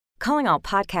Calling all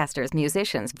podcasters,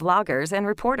 musicians, vloggers, and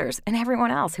reporters, and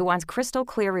everyone else who wants crystal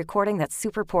clear recording that's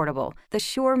super portable. The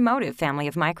Shure Motive family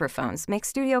of microphones makes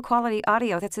studio quality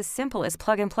audio that's as simple as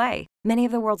plug and play. Many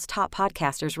of the world's top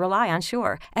podcasters rely on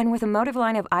Shure, and with a Motive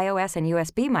line of iOS and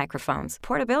USB microphones,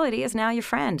 portability is now your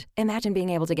friend. Imagine being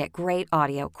able to get great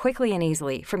audio quickly and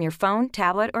easily from your phone,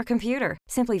 tablet, or computer.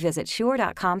 Simply visit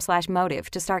shure.com/motive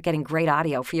to start getting great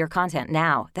audio for your content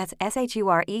now. That's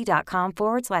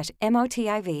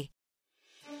SHURE.com/MOTIV.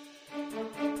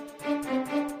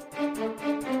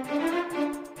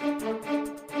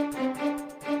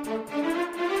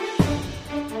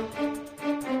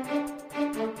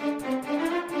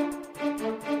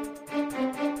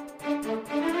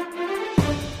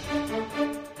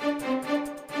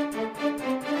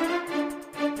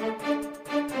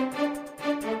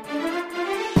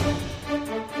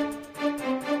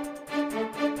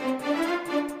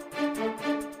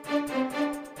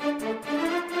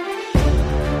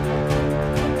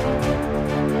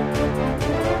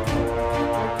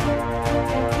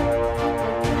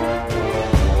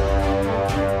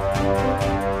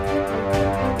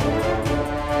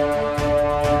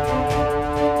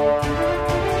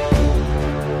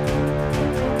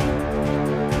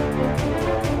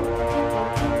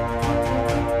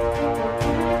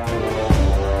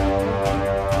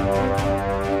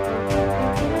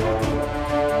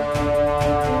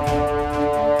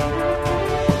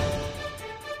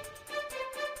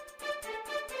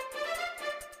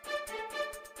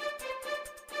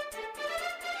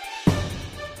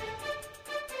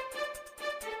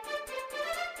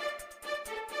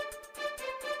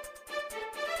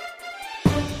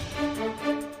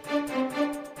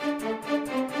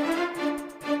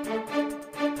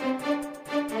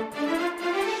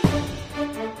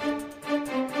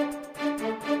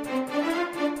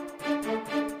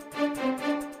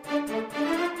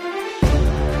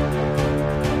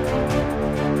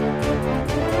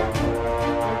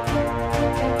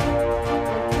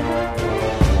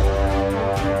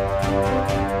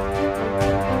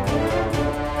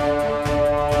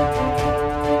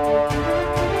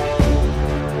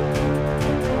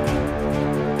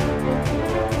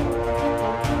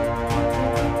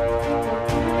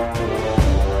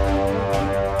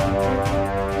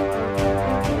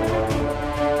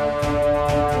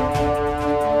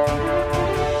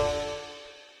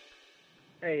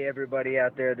 Hey everybody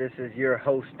out there, this is your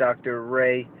host Dr.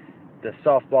 Ray, the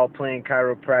softball playing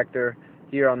chiropractor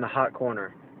here on the Hot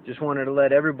Corner. Just wanted to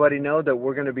let everybody know that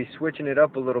we're going to be switching it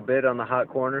up a little bit on the Hot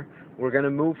Corner. We're going to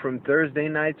move from Thursday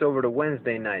nights over to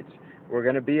Wednesday nights. We're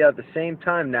going to be at the same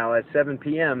time now at 7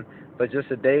 p.m., but just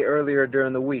a day earlier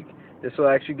during the week. This will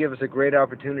actually give us a great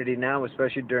opportunity now,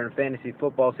 especially during fantasy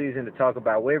football season, to talk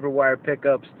about waiver wire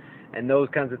pickups and those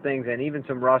kinds of things, and even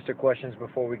some roster questions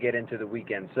before we get into the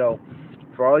weekend. So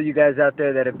for all you guys out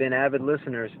there that have been avid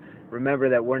listeners, remember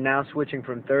that we're now switching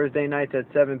from Thursday nights at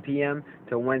 7 p.m.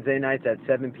 to Wednesday nights at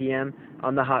 7 p.m.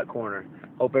 on the Hot Corner.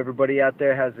 Hope everybody out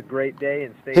there has a great day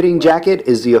and stay Hitting safe. Jacket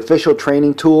is the official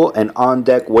training tool and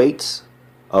on-deck weights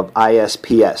of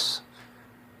ISPS.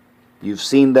 You've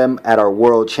seen them at our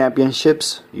World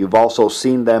Championships. You've also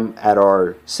seen them at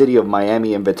our City of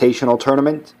Miami Invitational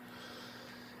Tournament.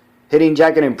 Hitting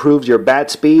Jacket improves your bat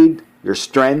speed, your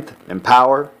strength and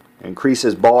power,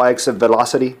 increases ball exit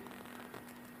velocity.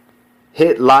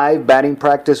 Hit live batting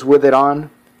practice with it on.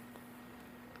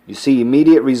 You see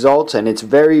immediate results, and it's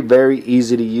very, very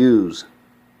easy to use.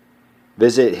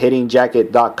 Visit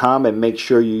hittingjacket.com and make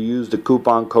sure you use the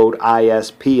coupon code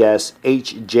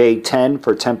ISPSHJ10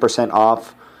 for 10%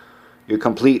 off your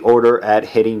complete order at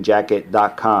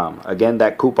hittingjacket.com. Again,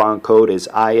 that coupon code is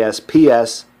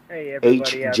ISPSHJ10. Hey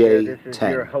everybody out there, this is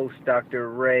your host Dr.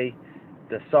 Ray,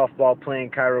 the softball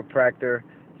playing chiropractor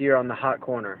here on the Hot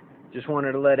Corner. Just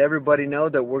wanted to let everybody know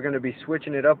that we're going to be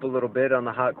switching it up a little bit on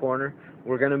the Hot Corner.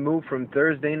 We're going to move from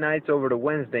Thursday nights over to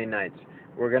Wednesday nights.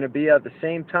 We're going to be at the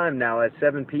same time now at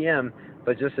 7 p.m.,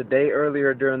 but just a day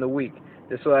earlier during the week.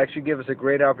 This will actually give us a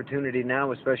great opportunity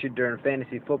now, especially during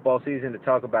fantasy football season, to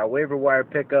talk about waiver wire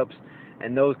pickups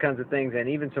and those kinds of things, and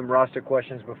even some roster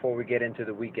questions before we get into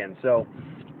the weekend. So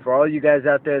for all you guys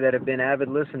out there that have been avid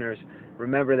listeners,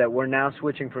 remember that we're now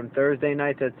switching from Thursday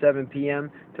nights at 7 p.m.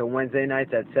 to Wednesday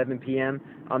nights at 7 p.m.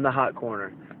 on the Hot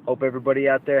Corner. Hope everybody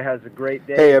out there has a great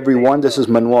day. Hey everyone, this is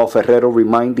Manuel Ferrero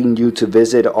reminding you to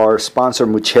visit our sponsor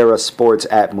Muchera Sports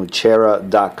at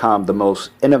Muchera.com, the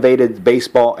most innovative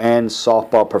baseball and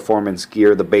softball performance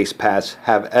gear the Base Paths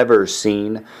have ever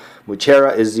seen.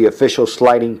 Muchera is the official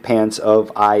sliding pants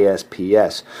of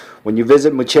ISPS. When you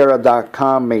visit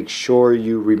Muchera.com, make sure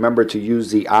you remember to use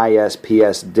the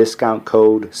ISPS discount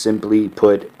code. Simply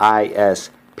put, ISPS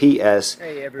ISPS Hey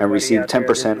and everybody receive out there, 10%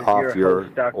 this is off your your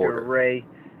host, Dr. order. Ray,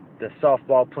 the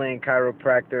softball playing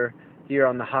chiropractor here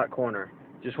on the Hot Corner.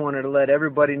 Just wanted to let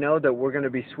everybody know that we're going to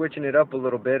be switching it up a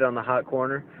little bit on the Hot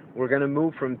Corner. We're going to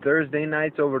move from Thursday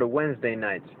nights over to Wednesday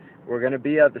nights. We're going to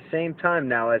be at the same time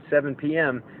now at 7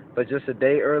 p.m., but just a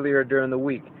day earlier during the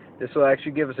week. This will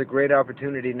actually give us a great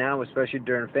opportunity now, especially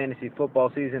during fantasy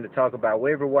football season, to talk about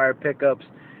waiver wire pickups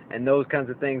and those kinds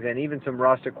of things, and even some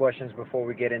roster questions before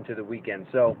we get into the weekend.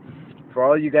 So for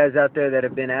all you guys out there that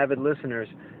have been avid listeners,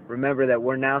 remember that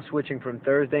we're now switching from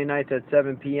Thursday nights at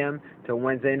 7 p.m. to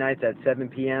Wednesday nights at 7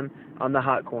 p.m. on the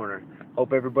Hot Corner.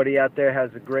 Hope everybody out there has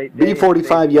a great day.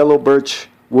 B45 Yellow Birch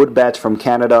wood bats from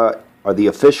Canada are the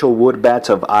official wood bats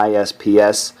of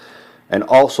ISPS and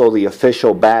also the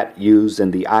official bat used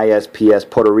in the ISPS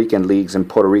Puerto Rican leagues in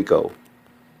Puerto Rico.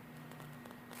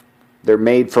 They're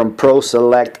made from Pro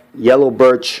Select Yellow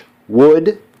Birch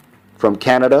wood from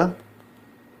Canada,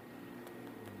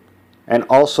 and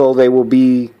also they will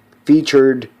be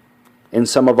featured in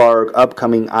some of our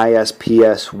upcoming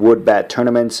ISPS wood bat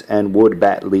tournaments and wood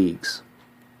bat leagues.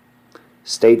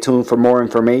 Stay tuned for more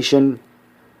information.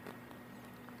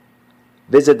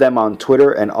 Visit them on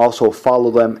Twitter and also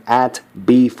follow them at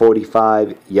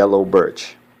B45 Yellow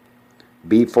Birch.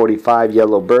 B45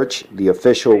 Yellow Birch, the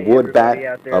official wood bat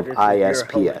of ISPS. This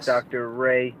is your host, Dr.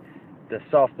 Ray, the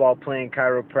softball playing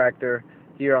chiropractor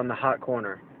here on the Hot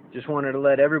Corner. Just wanted to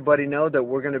let everybody know that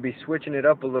we're going to be switching it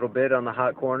up a little bit on the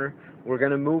Hot Corner. We're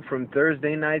going to move from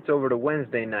Thursday nights over to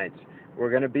Wednesday nights.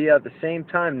 We're going to be at the same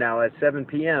time now at 7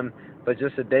 p.m., but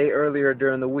just a day earlier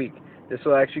during the week. This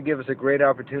will actually give us a great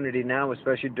opportunity now,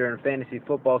 especially during fantasy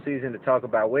football season, to talk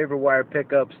about waiver wire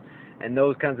pickups and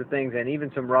those kinds of things, and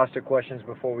even some roster questions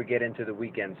before we get into the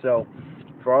weekend. So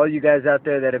for all you guys out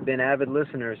there that have been avid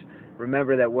listeners,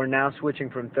 remember that we're now switching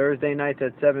from Thursday nights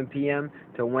at 7 p.m.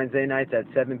 to Wednesday nights at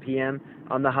 7 p.m.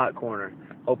 on the Hot Corner.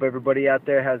 Hope everybody out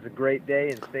there has a great day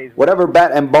and stays well. Whatever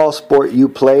bat and ball sport you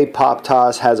play, Pop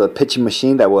Toss has a pitching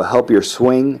machine that will help your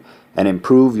swing and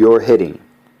improve your hitting.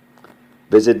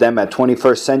 Visit them at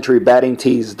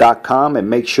 21stCenturyBattingTees.com and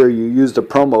make sure you use the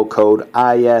promo code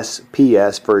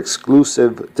ISPS for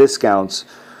exclusive discounts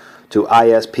to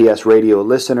ISPS radio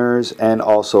listeners and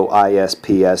also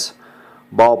ISPS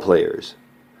ball players.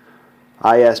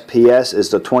 ISPS is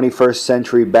the 21st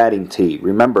Century Batting Tee.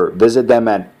 Remember, visit them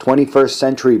at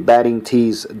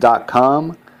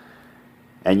 21stCenturyBattingTees.com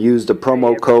and use the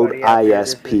promo code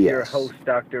ISPS. This is your host,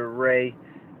 Dr. Ray,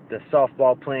 the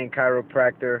softball playing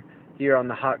chiropractor here on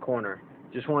the Hot Corner.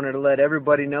 Just wanted to let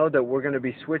everybody know that we're going to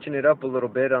be switching it up a little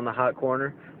bit on the Hot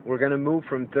Corner. We're going to move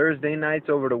from Thursday nights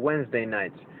over to Wednesday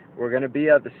nights. We're going to be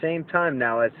at the same time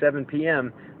now at 7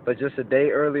 p.m., but just a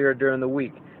day earlier during the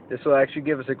week. This will actually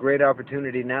give us a great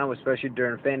opportunity now, especially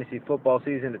during fantasy football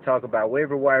season, to talk about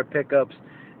waiver wire pickups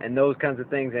and those kinds of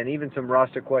things, and even some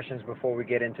roster questions before we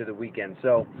get into the weekend.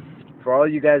 So for all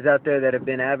you guys out there that have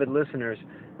been avid listeners,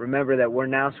 remember that we're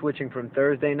now switching from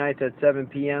Thursday nights at 7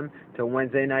 p.m. to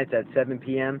Wednesday nights at 7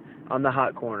 p.m. on the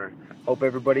Hot Corner. Hope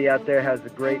everybody out there has a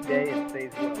great day and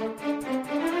stays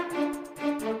well.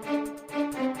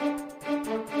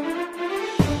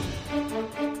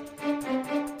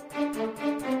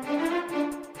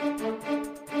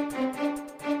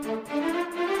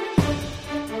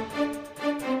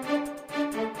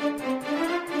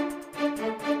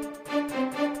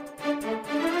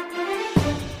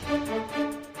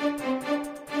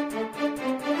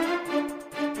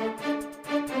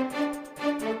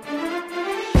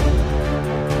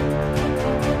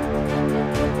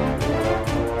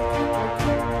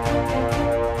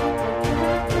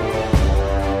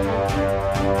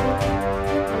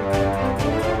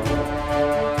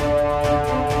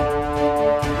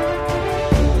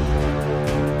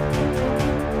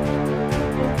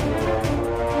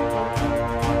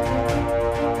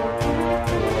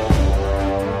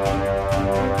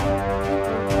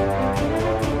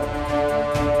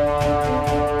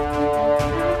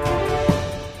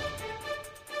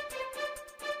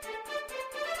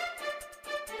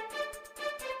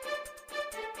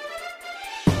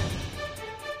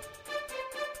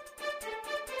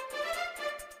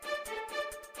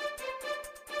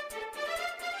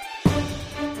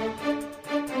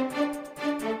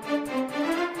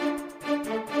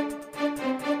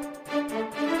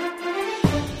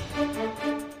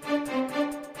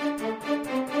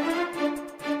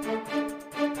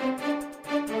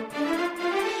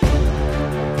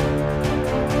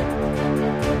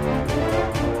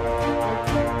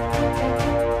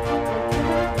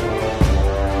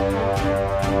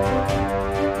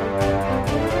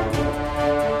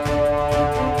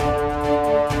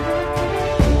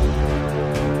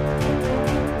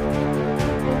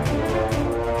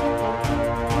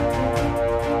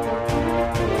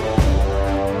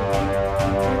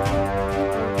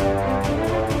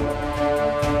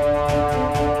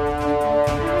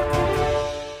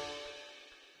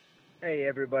 Hey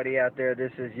everybody out there,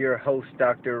 this is your host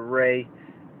Dr. Ray,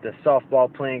 the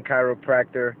softball playing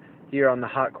chiropractor here on the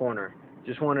Hot Corner.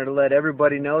 Just wanted to let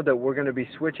everybody know that we're going to be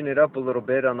switching it up a little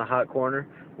bit on the Hot Corner.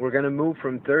 We're going to move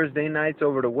from Thursday nights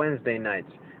over to Wednesday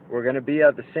nights. We're going to be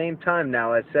at the same time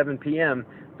now at 7 p.m.,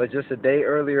 but just a day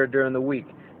earlier during the week.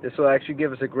 This will actually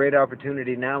give us a great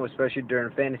opportunity now, especially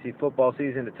during fantasy football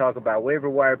season, to talk about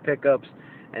waiver wire pickups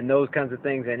and those kinds of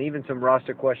things, and even some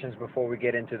roster questions before we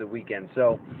get into the weekend.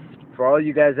 So for all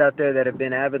you guys out there that have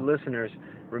been avid listeners,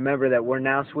 remember that we're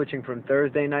now switching from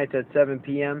Thursday nights at 7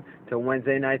 p.m. to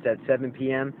Wednesday nights at 7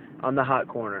 p.m. on the Hot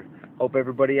Corner. Hope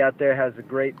everybody out there has a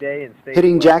great day and stay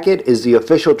Hitting blessed. Jacket is the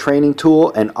official training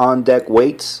tool and on-deck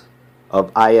weights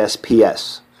of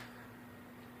ISPS.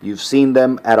 You've seen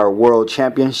them at our World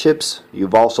Championships.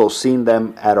 You've also seen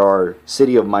them at our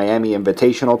City of Miami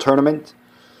Invitational Tournament.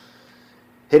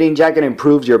 Hitting Jacket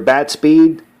improves your bat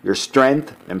speed, your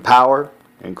strength and power,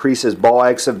 increases ball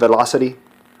exit velocity.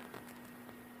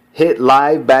 Hit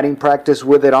live batting practice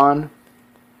with it on.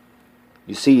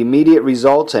 You see immediate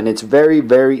results, and it's very,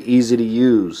 very easy to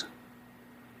use.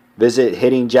 Visit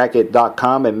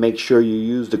hittingjacket.com and make sure you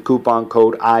use the coupon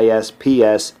code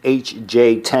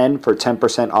ISPSHJ10 for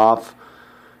 10% off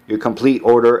your complete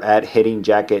order at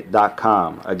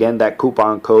hittingjacket.com. Again, that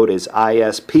coupon code is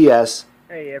ISPSHJ10.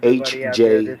 Hey everybody out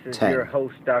there, this is your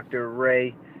host Dr.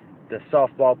 Ray, the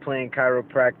softball playing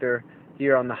chiropractor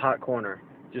here on the Hot Corner.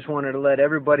 Just wanted to let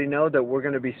everybody know that we're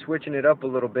going to be switching it up a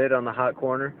little bit on the Hot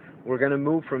Corner. We're going to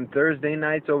move from Thursday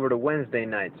nights over to Wednesday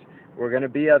nights. We're going to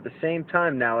be at the same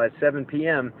time now at 7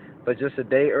 p.m., but just a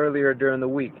day earlier during the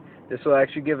week. This will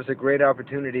actually give us a great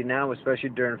opportunity now, especially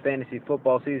during fantasy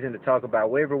football season, to talk about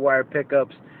waiver wire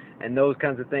pickups and those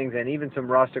kinds of things, and even some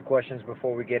roster questions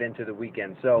before we get into the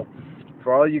weekend. So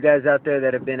for all you guys out there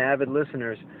that have been avid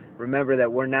listeners, remember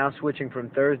that we're now switching from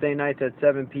Thursday nights at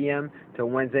 7 p.m. to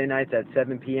Wednesday nights at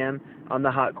 7 p.m. on the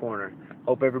Hot Corner.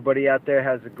 Hope everybody out there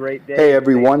has a great day. Hey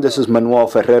everyone, this is Manuel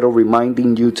Ferrero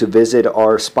reminding you to visit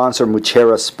our sponsor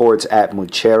Muchera Sports at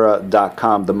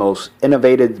Muchera.com, the most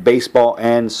innovative baseball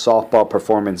and softball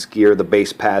performance gear the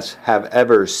base paths have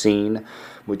ever seen.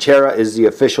 Muchera is the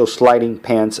official sliding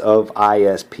pants of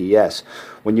ISPS.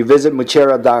 When you visit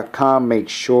Muchera.com, make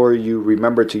sure you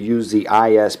remember to use the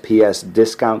ISPS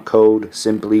discount code,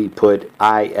 simply put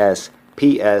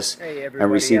ISPS,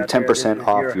 and receive 10%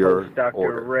 off your Dr.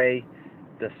 order. Ray,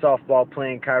 the softball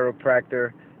playing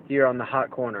chiropractor here on the Hot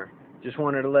Corner. Just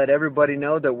wanted to let everybody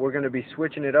know that we're going to be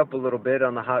switching it up a little bit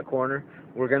on the Hot Corner.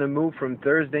 We're going to move from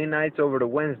Thursday nights over to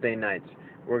Wednesday nights.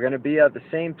 We're going to be at the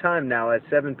same time now at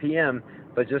 7 p.m.,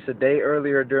 but just a day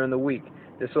earlier during the week.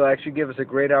 This will actually give us a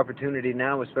great opportunity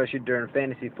now, especially during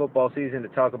fantasy football season, to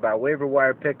talk about waiver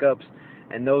wire pickups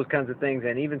and those kinds of things,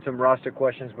 and even some roster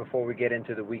questions before we get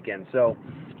into the weekend. So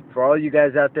for all you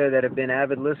guys out there that have been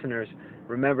avid listeners,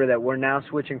 remember that we're now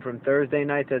switching from Thursday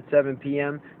nights at 7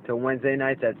 p.m. to Wednesday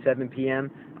nights at 7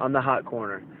 p.m. on the Hot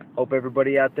Corner. Hope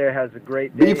everybody out there has a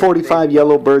great day. B45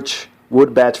 Yellow Birch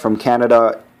wood bats from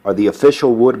Canada are the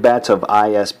official wood bats of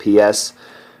ISPS,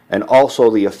 and also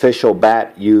the official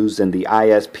bat used in the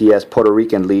ISPS Puerto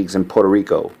Rican leagues in Puerto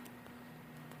Rico.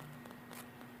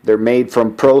 They're made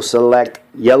from Pro Select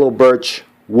Yellow Birch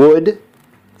wood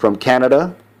from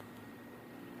Canada,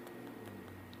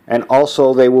 and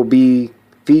also they will be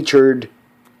featured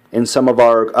in some of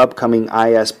our upcoming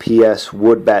ISPS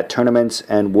wood bat tournaments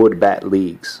and wood bat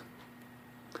leagues.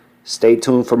 Stay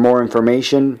tuned for more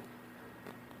information.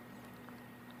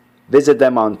 Visit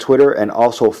them on Twitter and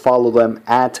also follow them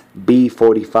at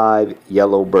B45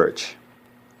 Yellow Birch.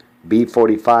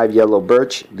 B45 Yellow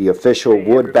Birch, the official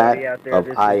wood bat of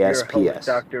ISPS. This is your host,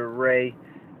 Dr. Ray,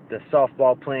 the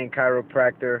softball playing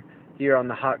chiropractor here on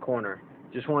the Hot Corner.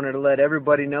 Just wanted to let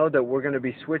everybody know that we're going to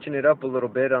be switching it up a little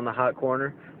bit on the Hot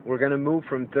Corner. We're going to move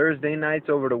from Thursday nights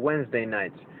over to Wednesday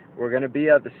nights. We're going to be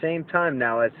at the same time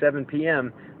now at 7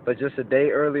 p.m., but just a day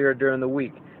earlier during the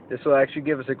week. This will actually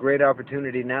give us a great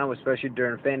opportunity now, especially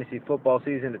during fantasy football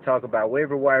season, to talk about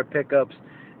waiver wire pickups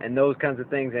and those kinds of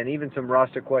things, and even some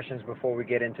roster questions before we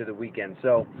get into the weekend.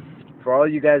 So for all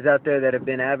you guys out there that have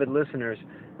been avid listeners,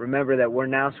 remember that we're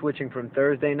now switching from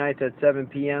Thursday nights at 7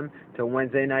 p.m. to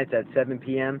Wednesday nights at 7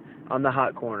 p.m. on the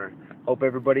Hot Corner. Hope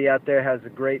everybody out there has a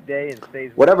great day and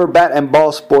stays. Whatever bat and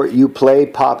ball sport you play,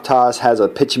 Pop Toss has a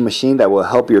pitching machine that will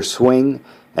help your swing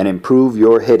and improve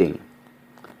your hitting.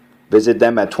 Visit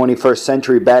them at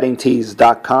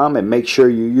 21stCenturyBattingTees.com and make sure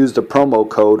you use the promo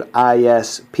code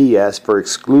ISPS for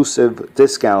exclusive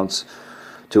discounts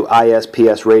to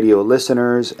ISPS radio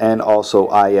listeners and also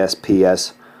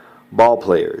ISPS ball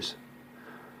players.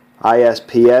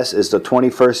 ISPS is the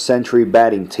 21st Century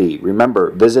Batting Tee.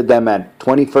 Remember, visit them at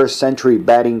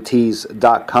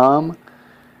 21stcenturybattingtees.com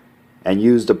and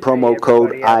use the promo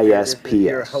code ISPS. This is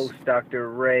your host,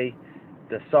 Dr. Ray,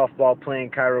 the softball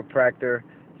playing chiropractor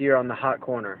here on the Hot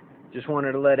Corner. Just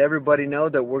wanted to let everybody know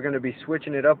that we're going to be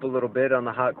switching it up a little bit on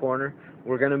the Hot Corner.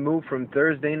 We're going to move from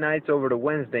Thursday nights over to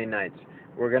Wednesday nights.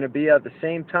 We're going to be at the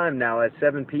same time now at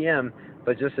 7 p.m.,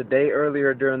 but just a day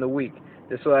earlier during the week.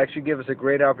 This will actually give us a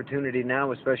great opportunity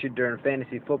now, especially during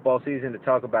fantasy football season, to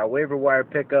talk about waiver wire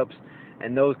pickups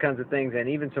and those kinds of things, and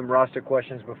even some roster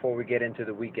questions before we get into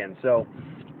the weekend. So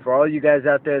for all you guys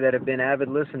out there that have been avid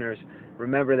listeners,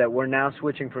 remember that we're now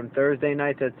switching from Thursday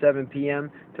nights at 7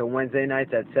 p.m. to Wednesday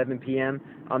nights at 7 p.m.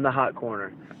 on the Hot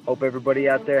Corner. Hope everybody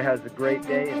out there has a great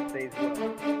day and stays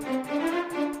well.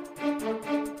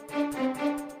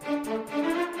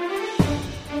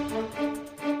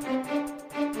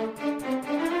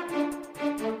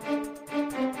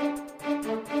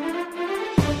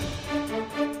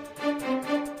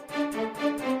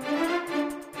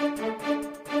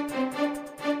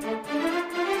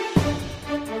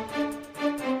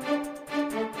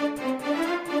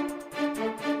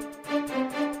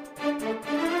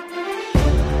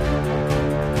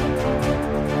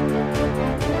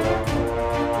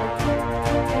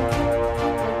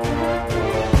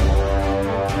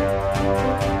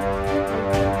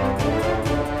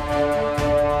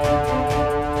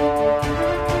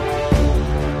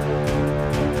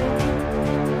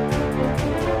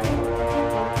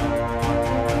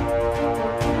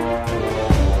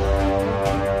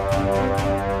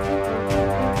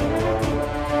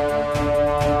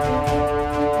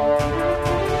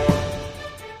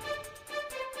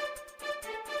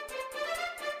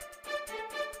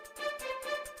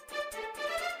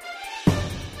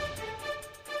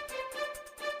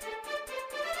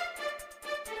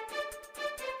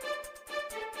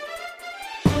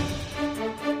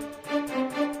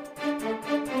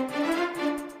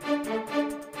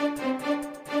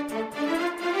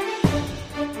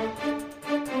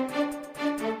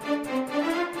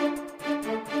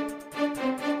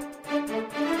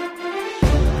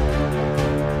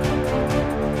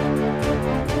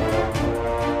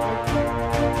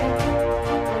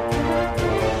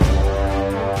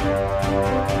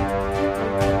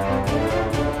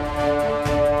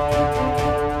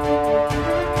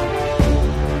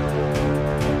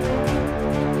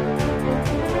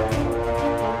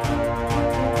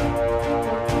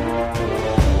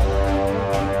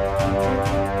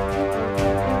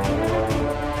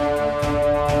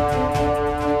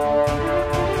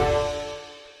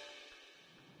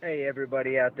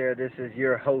 Everybody out there, this is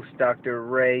your host, Dr.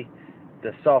 Ray,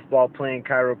 the softball playing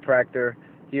chiropractor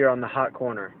here on the Hot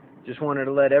Corner. Just wanted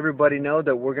to let everybody know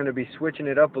that we're going to be switching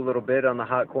it up a little bit on the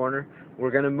Hot Corner.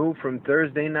 We're going to move from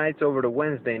Thursday nights over to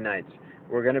Wednesday nights.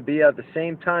 We're going to be at the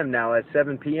same time now at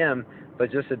 7 p.m.,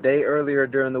 but just a day earlier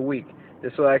during the week.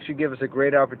 This will actually give us a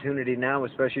great opportunity now,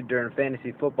 especially during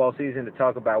fantasy football season, to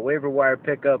talk about waiver wire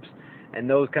pickups and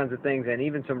those kinds of things, and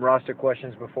even some roster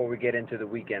questions before we get into the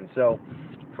weekend. So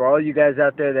for all you guys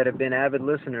out there that have been avid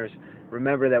listeners,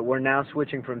 remember that we're now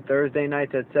switching from Thursday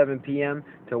nights at 7 p.m.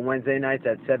 to Wednesday nights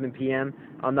at 7 p.m.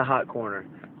 on the Hot Corner.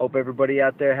 Hope everybody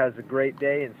out there has a great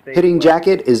day and stay Hitting well.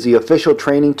 Jacket is the official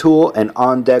training tool and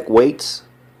on-deck weights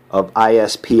of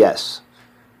ISPS.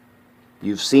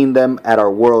 You've seen them at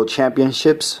our World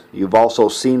Championships. You've also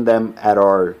seen them at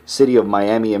our City of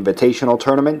Miami Invitational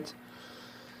Tournament.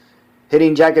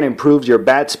 Hitting Jacket improves your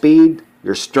bat speed,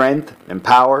 your strength and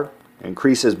power,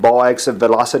 increases ball exit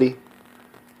velocity.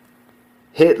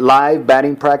 Hit live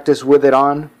batting practice with it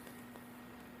on.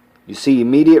 You see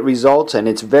immediate results, and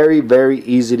it's very, very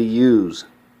easy to use.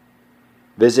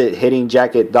 Visit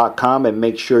hittingjacket.com and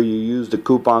make sure you use the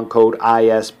coupon code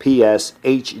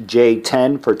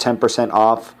ISPSHJ10 for 10%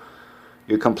 off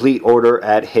your complete order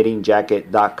at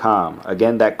hittingjacket.com.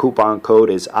 Again, that coupon code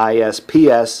is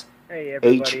ISPSHJ10. Hey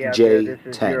everybody out there, this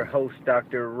is your host,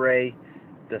 Dr. Ray,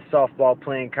 the softball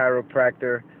playing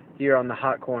chiropractor here on the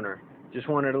Hot Corner. Just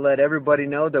wanted to let everybody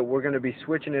know that we're going to be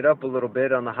switching it up a little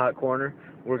bit on the Hot Corner.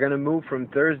 We're going to move from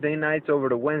Thursday nights over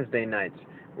to Wednesday nights.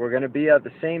 We're going to be at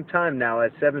the same time now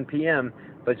at 7 p.m.,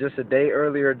 but just a day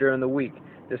earlier during the week.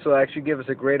 This will actually give us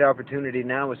a great opportunity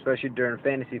now, especially during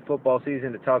fantasy football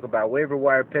season, to talk about waiver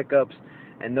wire pickups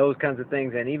and those kinds of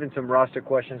things, and even some roster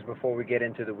questions before we get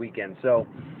into the weekend. So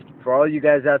for all you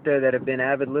guys out there that have been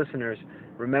avid listeners,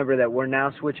 remember that we're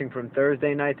now switching from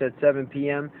Thursday nights at 7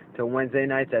 p.m. to Wednesday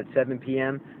nights at 7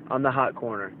 p.m. on the Hot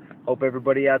Corner. Hope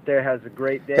everybody out there has a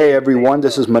great day. Hey everyone,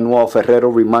 this is Manuel Ferrero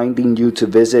reminding you to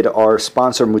visit our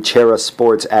sponsor Muchera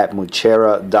Sports at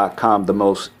Muchera.com, the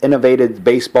most innovative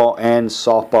baseball and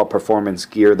softball performance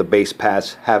gear the base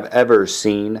paths have ever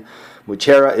seen.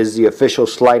 Muchera is the official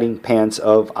sliding pants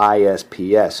of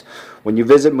ISPS. When you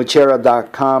visit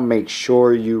Muchera.com, make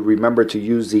sure you remember to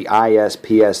use the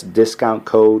ISPS discount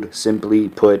code, simply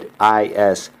put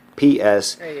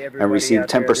ISPS, and receive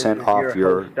 10% off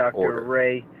your Dr. order.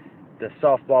 Ray, the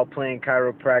softball playing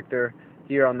chiropractor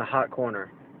here on the Hot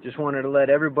Corner. Just wanted to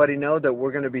let everybody know that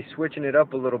we're going to be switching it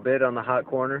up a little bit on the Hot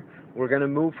Corner. We're going to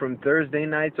move from Thursday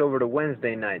nights over to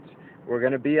Wednesday nights. We're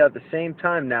going to be at the same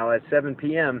time now at 7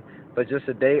 p.m., but just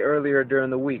a day earlier during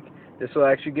the week. This will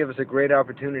actually give us a great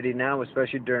opportunity now,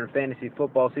 especially during fantasy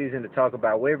football season, to talk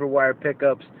about waiver wire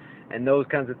pickups and those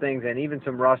kinds of things, and even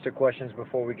some roster questions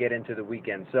before we get into the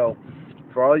weekend. So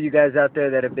for all you guys out there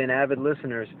that have been avid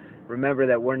listeners, remember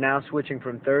that we're now switching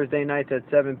from Thursday nights at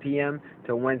 7 p.m.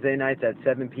 to Wednesday nights at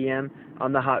 7 p.m.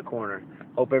 on the Hot Corner.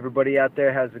 Hope everybody out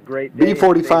there has a great day.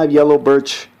 B45 Yellow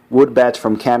Birch wood bats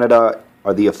from Canada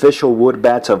are the official wood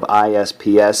bats of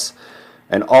ISPS,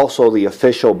 and also the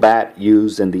official bat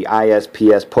used in the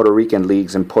ISPS Puerto Rican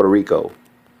leagues in Puerto Rico.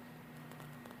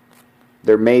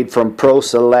 They're made from Pro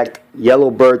Select Yellow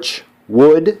Birch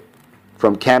wood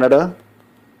from Canada,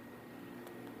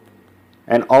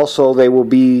 and also they will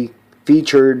be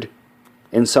featured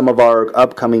in some of our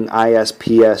upcoming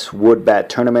ISPS wood bat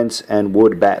tournaments and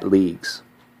wood bat leagues.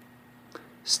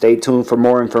 Stay tuned for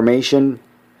more information.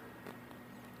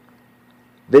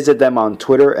 Visit them on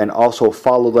Twitter and also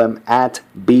follow them at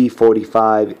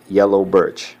B45 Yellow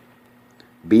Birch.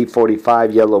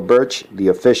 B45 Yellow Birch, the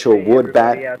official wood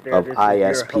bat of ISPS.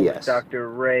 This is your host, Dr.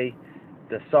 Ray,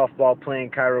 the softball playing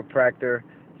chiropractor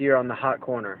here on the Hot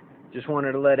Corner. Just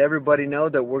wanted to let everybody know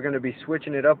that we're going to be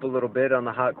switching it up a little bit on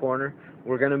the Hot Corner.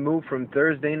 We're going to move from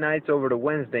Thursday nights over to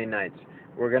Wednesday nights.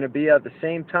 We're going to be at the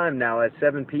same time now at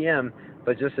 7 p.m.,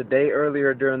 but just a day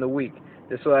earlier during the week.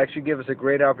 This will actually give us a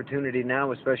great opportunity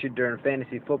now, especially during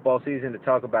fantasy football season, to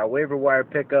talk about waiver wire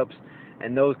pickups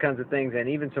and those kinds of things, and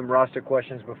even some roster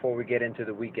questions before we get into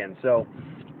the weekend. So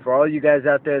for all you guys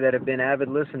out there that have been avid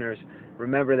listeners,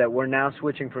 remember that we're now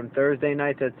switching from Thursday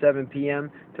nights at 7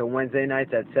 p.m. to Wednesday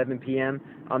nights at 7 p.m.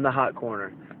 on the Hot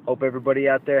Corner. Hope everybody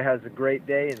out there has a great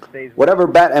day and stays. Whatever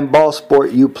bat and ball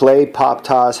sport you play, Pop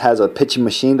Toss has a pitching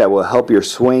machine that will help your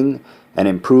swing and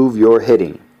improve your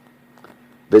hitting.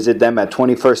 Visit them at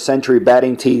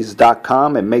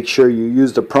 21stCenturyBattingTees.com and make sure you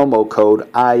use the promo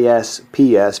code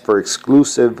ISPS for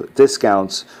exclusive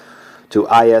discounts to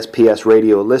ISPS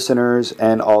radio listeners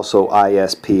and also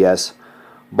ISPS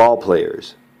ball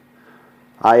players.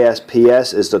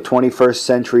 ISPS is the 21st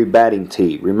Century Batting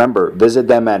Tee. Remember, visit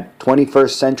them at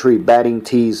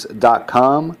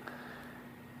 21stCenturyBattingTees.com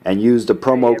and use the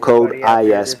promo code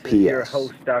ISPS. This is your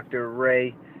host, Dr.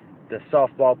 Ray, the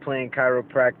softball playing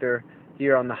chiropractor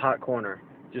here on the Hot Corner.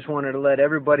 Just wanted to let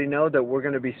everybody know that we're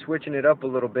going to be switching it up a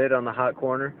little bit on the Hot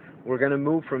Corner. We're going to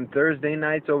move from Thursday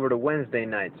nights over to Wednesday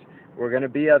nights. We're going to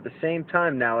be at the same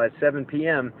time now at 7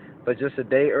 p.m., but just a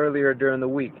day earlier during the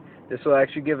week. This will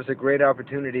actually give us a great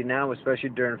opportunity now, especially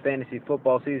during fantasy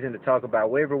football season, to talk about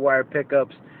waiver wire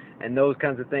pickups and those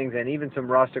kinds of things, and even some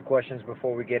roster questions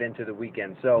before we get into the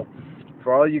weekend. So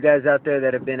for all you guys out there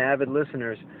that have been avid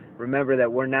listeners, remember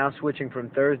that we're now switching from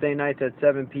Thursday nights at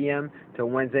 7 p.m. to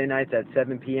Wednesday nights at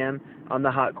 7 p.m. on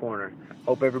the Hot Corner.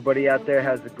 Hope everybody out there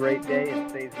has a great day and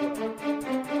stays well.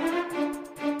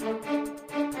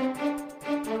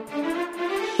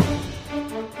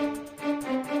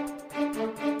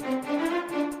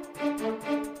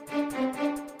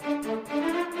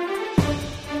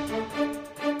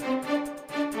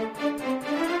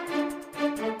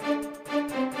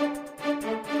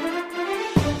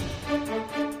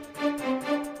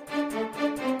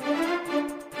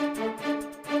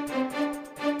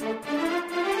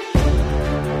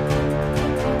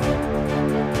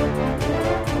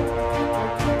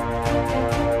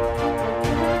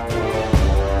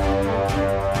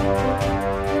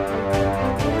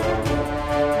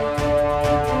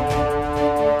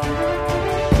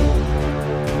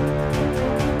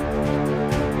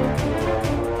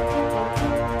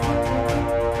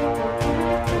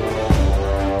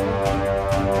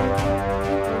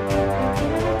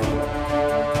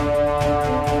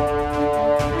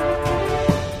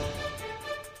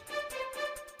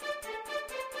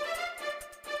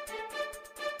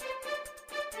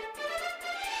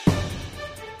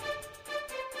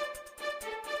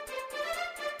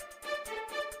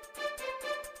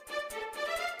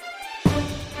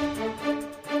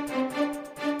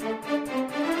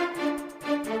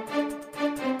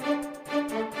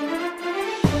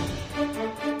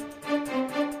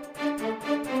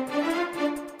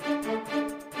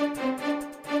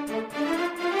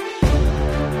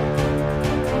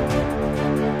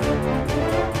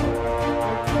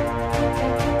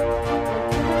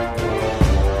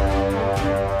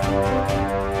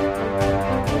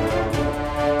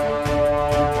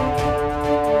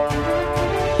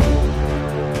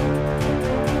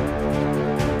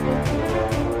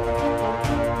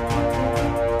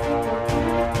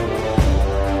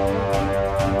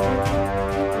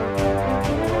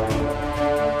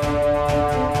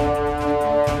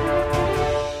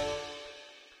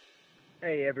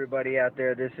 everybody out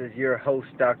there. This is your host,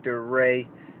 Dr. Ray,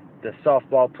 the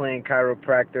softball playing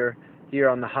chiropractor here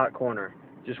on the Hot Corner.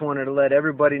 Just wanted to let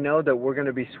everybody know that we're going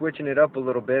to be switching it up a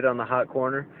little bit on the Hot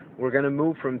Corner. We're going to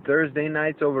move from Thursday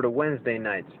nights over to Wednesday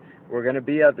nights. We're going to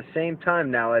be at the same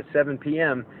time now at 7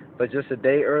 p.m., but just a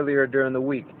day earlier during the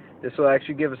week. This will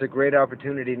actually give us a great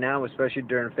opportunity now, especially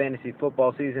during fantasy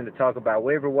football season, to talk about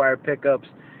waiver wire pickups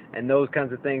and those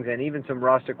kinds of things, and even some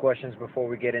roster questions before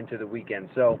we get into the weekend.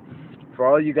 So for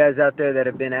all you guys out there that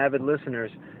have been avid listeners,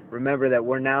 remember that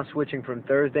we're now switching from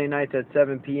Thursday nights at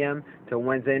 7 p.m. to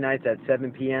Wednesday nights at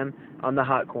 7 p.m. on the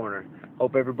Hot Corner.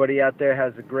 Hope everybody out there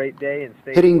has a great day and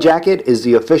stay Hitting safe. Jacket is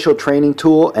the official training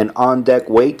tool and on-deck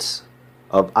weights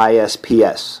of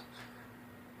ISPS.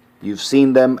 You've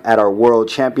seen them at our World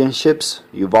Championships.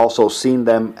 You've also seen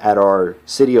them at our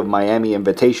City of Miami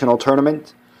Invitational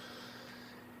Tournament.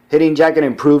 Hitting Jacket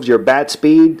improves your bat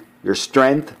speed, your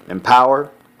strength and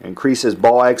power, increases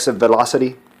ball exit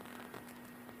velocity.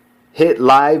 Hit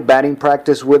live batting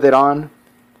practice with it on.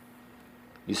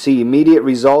 You see immediate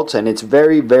results, and it's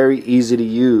very, very easy to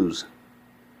use.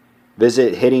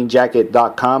 Visit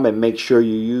hittingjacket.com and make sure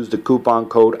you use the coupon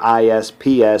code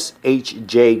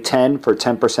ISPSHJ10 for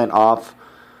 10% off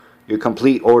your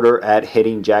complete order at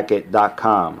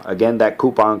hittingjacket.com. Again, that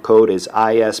coupon code is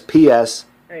ISPSHJ10.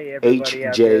 Hey everybody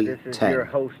out there, this is your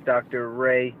host, Dr.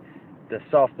 Ray, the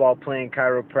softball playing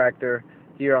chiropractor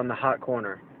here on the Hot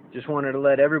Corner. Just wanted to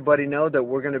let everybody know that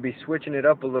we're going to be switching it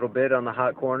up a little bit on the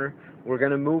Hot Corner. We're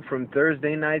going to move from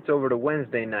Thursday nights over to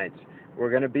Wednesday nights. We're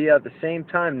going to be at the same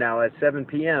time now at 7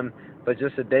 p.m., but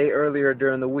just a day earlier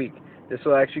during the week. This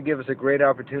will actually give us a great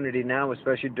opportunity now,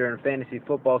 especially during fantasy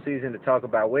football season, to talk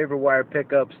about waiver wire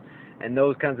pickups and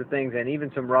those kinds of things, and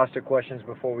even some roster questions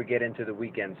before we get into the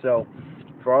weekend. So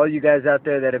for all you guys out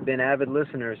there that have been avid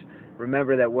listeners,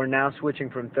 remember that we're now switching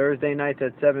from Thursday nights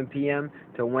at 7 p.m.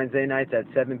 to Wednesday nights at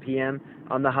 7 p.m.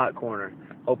 on the Hot Corner.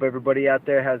 Hope everybody out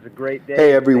there has a great day.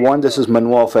 Hey everyone, this is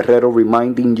Manuel Ferrero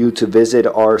reminding you to visit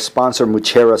our sponsor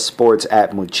Muchera Sports at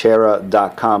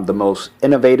Muchera.com, the most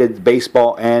innovative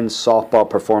baseball and softball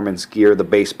performance gear the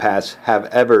Base Paths have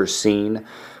ever seen.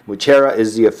 Muchera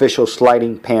is the official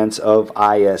sliding pants of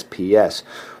ISPS.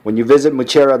 When you visit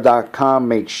Muchera.com,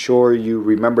 make sure you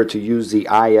remember to use the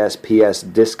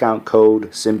ISPS discount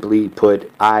code, simply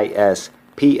put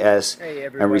ISPS,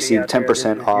 and receive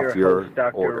 10% off your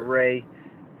Dr. order. Ray,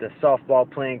 the softball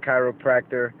playing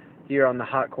chiropractor here on the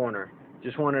Hot Corner.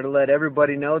 Just wanted to let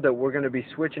everybody know that we're going to be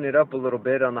switching it up a little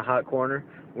bit on the Hot Corner.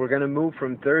 We're going to move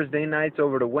from Thursday nights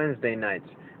over to Wednesday nights.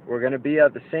 We're going to be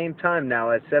at the same time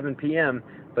now at 7 p.m.,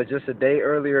 but just a day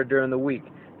earlier during the week.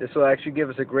 This will actually give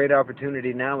us a great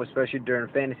opportunity now, especially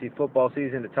during fantasy football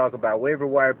season, to talk about waiver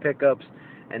wire pickups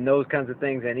and those kinds of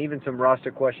things, and even some roster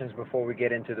questions before we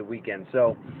get into the weekend.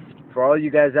 So for all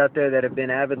you guys out there that have been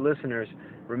avid listeners,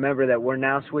 remember that we're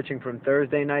now switching from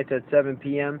Thursday nights at 7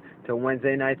 p.m. to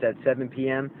Wednesday nights at 7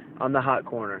 p.m. on the Hot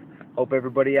Corner. Hope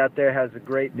everybody out there has a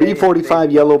great day.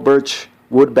 B45 Yellow Birch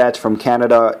wood bats from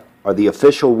Canada are the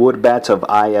official wood bats of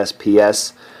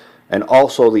ISPS, and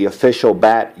also the official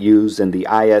bat used in the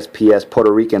ISPS Puerto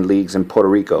Rican leagues in Puerto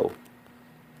Rico.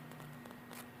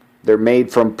 They're made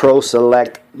from Pro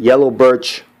Select Yellow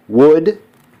Birch wood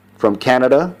from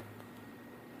Canada,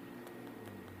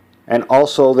 and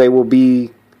also they will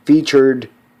be featured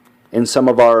in some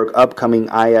of our upcoming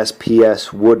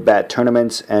ISPS wood bat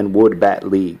tournaments and wood bat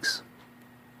leagues.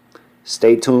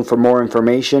 Stay tuned for more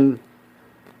information.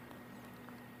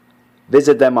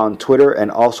 Visit them on Twitter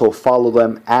and also follow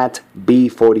them at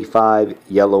B45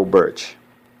 Yellow Birch.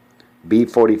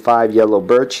 B45 Yellow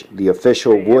Birch, the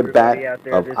official wood bat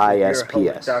of ISPS. This is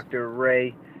your host, Dr.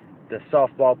 Ray, the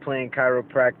softball playing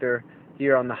chiropractor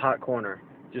here on the Hot Corner.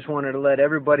 Just wanted to let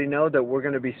everybody know that we're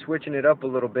going to be switching it up a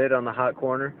little bit on the Hot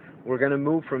Corner. We're going to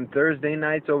move from Thursday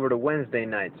nights over to Wednesday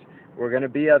nights. We're going to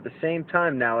be at the same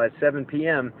time now at 7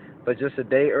 p.m., but just a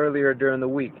day earlier during the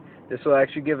week. This will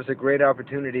actually give us a great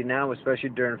opportunity now, especially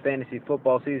during fantasy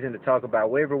football season, to talk about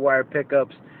waiver wire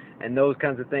pickups and those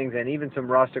kinds of things, and even some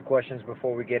roster questions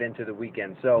before we get into the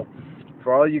weekend. So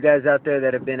for all you guys out there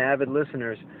that have been avid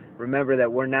listeners, remember that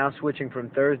we're now switching from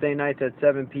Thursday nights at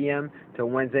 7 p.m. to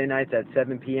Wednesday nights at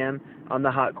 7 p.m. on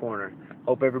the Hot Corner.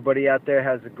 Hope everybody out there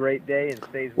has a great day and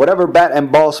stays. Whatever bat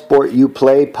and ball sport you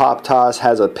play, Pop Toss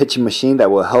has a pitching machine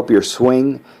that will help your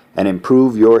swing and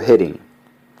improve your hitting.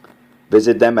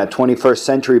 Visit them at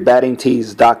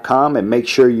 21stCenturyBattingTees.com and make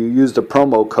sure you use the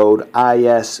promo code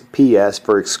ISPS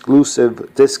for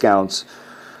exclusive discounts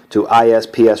to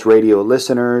ISPS radio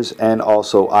listeners and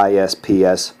also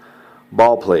ISPS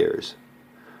ball players.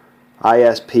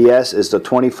 ISPS is the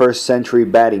 21st Century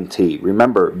Batting Tee.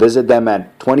 Remember, visit them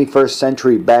at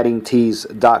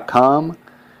 21stcenturybattingtees.com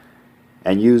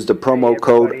and use the promo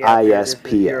code ISPS.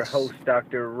 This is your host,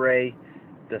 Dr. Ray,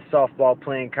 the softball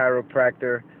playing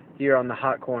chiropractor here on the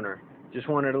Hot Corner. Just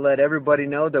wanted to let everybody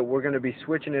know that we're going to be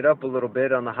switching it up a little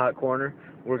bit on the Hot Corner.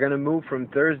 We're going to move from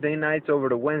Thursday nights over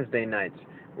to Wednesday nights.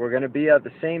 We're going to be at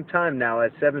the same time now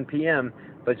at 7 p.m.,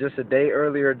 but just a day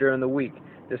earlier during the week.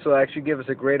 This will actually give us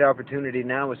a great opportunity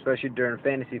now, especially during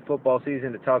fantasy football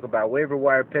season, to talk about waiver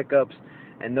wire pickups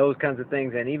and those kinds of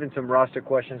things, and even some roster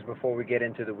questions before we get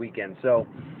into the weekend. So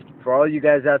for all you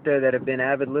guys out there that have been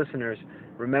avid listeners,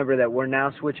 remember that we're now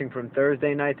switching from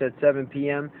Thursday nights at 7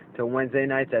 p.m. to Wednesday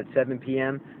nights at 7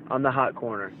 p.m. on the Hot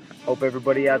Corner. Hope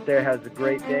everybody out there has a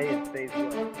great day and stays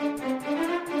well.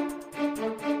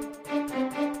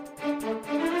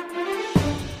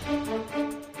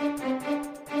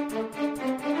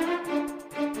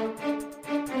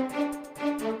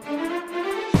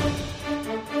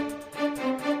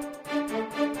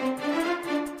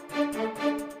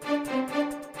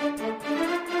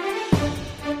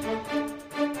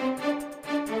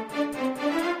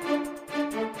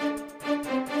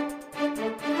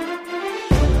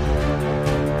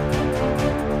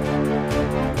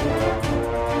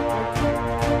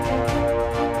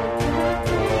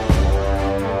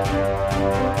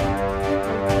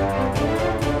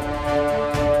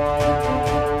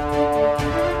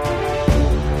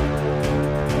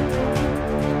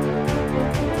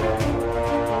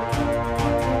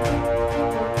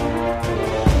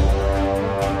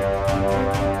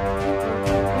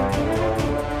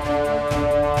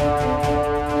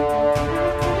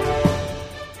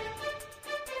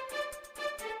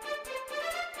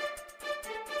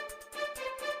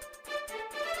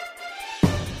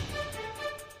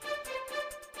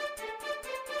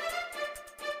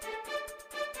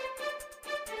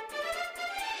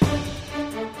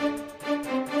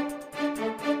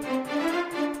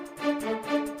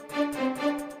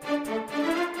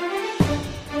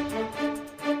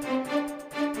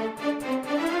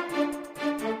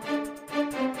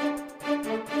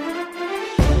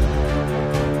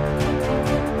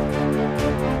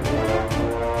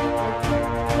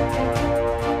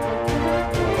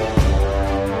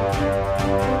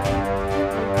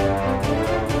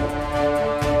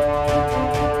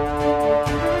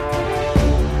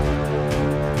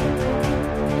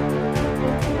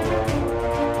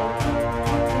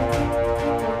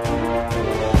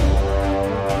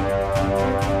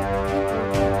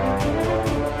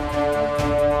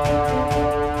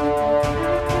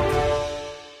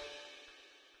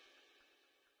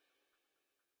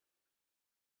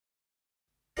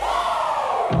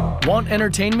 Want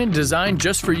entertainment designed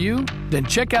just for you? Then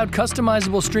check out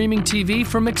customizable streaming TV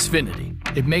from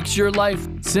Xfinity. It makes your life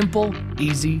simple,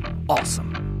 easy,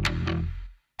 awesome.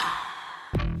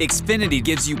 Xfinity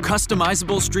gives you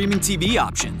customizable streaming TV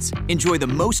options. Enjoy the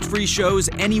most free shows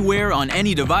anywhere on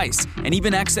any device, and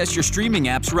even access your streaming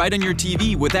apps right on your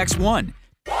TV with X1.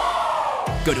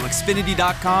 Go to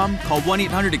Xfinity.com, call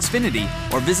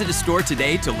 1-800-XFINITY, or visit a store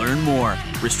today to learn more.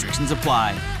 Restrictions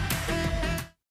apply.